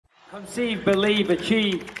Conceive, believe,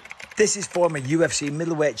 achieve. This is former UFC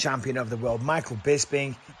middleweight champion of the world, Michael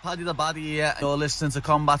Bisping. Paddy the Baddie here. You're listening to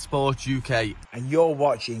Combat Sports UK. And you're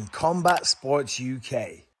watching Combat Sports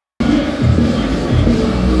UK.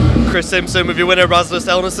 Chris Simpson with your winner, Rasmus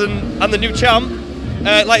Elnaes, and the new champ.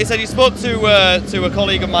 Like you said, you spoke to a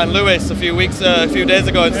colleague of mine, Lewis, a few days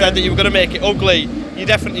ago, and said that you were going to make it ugly. You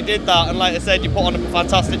definitely did that, and like I said, you put on a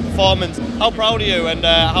fantastic performance. How proud are you, and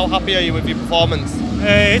how happy are you with your performance?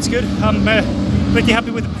 It's good. I'm pretty happy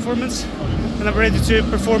with the performance, and I'm ready to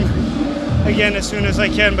perform again as soon as I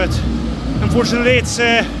can. But unfortunately, it's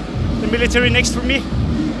the military next for me,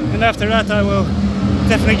 and after that, I will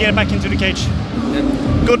definitely get back into the cage.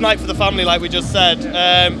 Good night for the family, like we just said.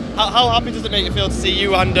 How happy does it make you feel to see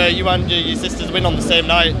you and your sisters win on the same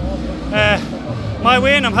night? My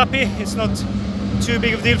win, I'm happy. It's not too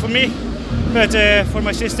big of a deal for me, but for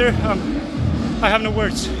my sister, I have no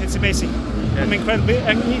words. It's amazing. Yeah. I'm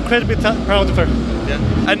incredibly proud of her.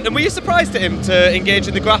 Yeah. And were you surprised at him to engage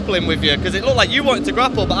in the grappling with you? Because it looked like you wanted to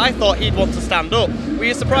grapple, but I thought he'd want to stand up. Were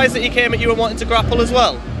you surprised that he came at you and wanted to grapple as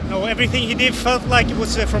well? No, everything he did felt like it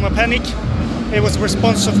was from a panic. It was a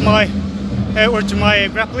response of my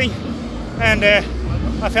grappling, and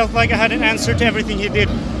I felt like I had an answer to everything he did.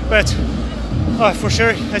 But for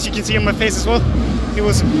sure, as you can see on my face as well, he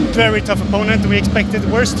was a very tough opponent. We expected the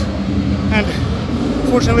worst, and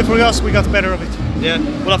fortunately for us, we got the better of it. Yeah.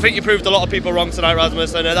 Well, I think you proved a lot of people wrong tonight,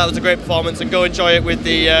 Rasmus, and that was a great performance. And go enjoy it with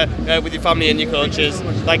your family and your coaches.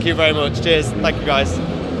 Thank you very much. Cheers. Thank you, guys.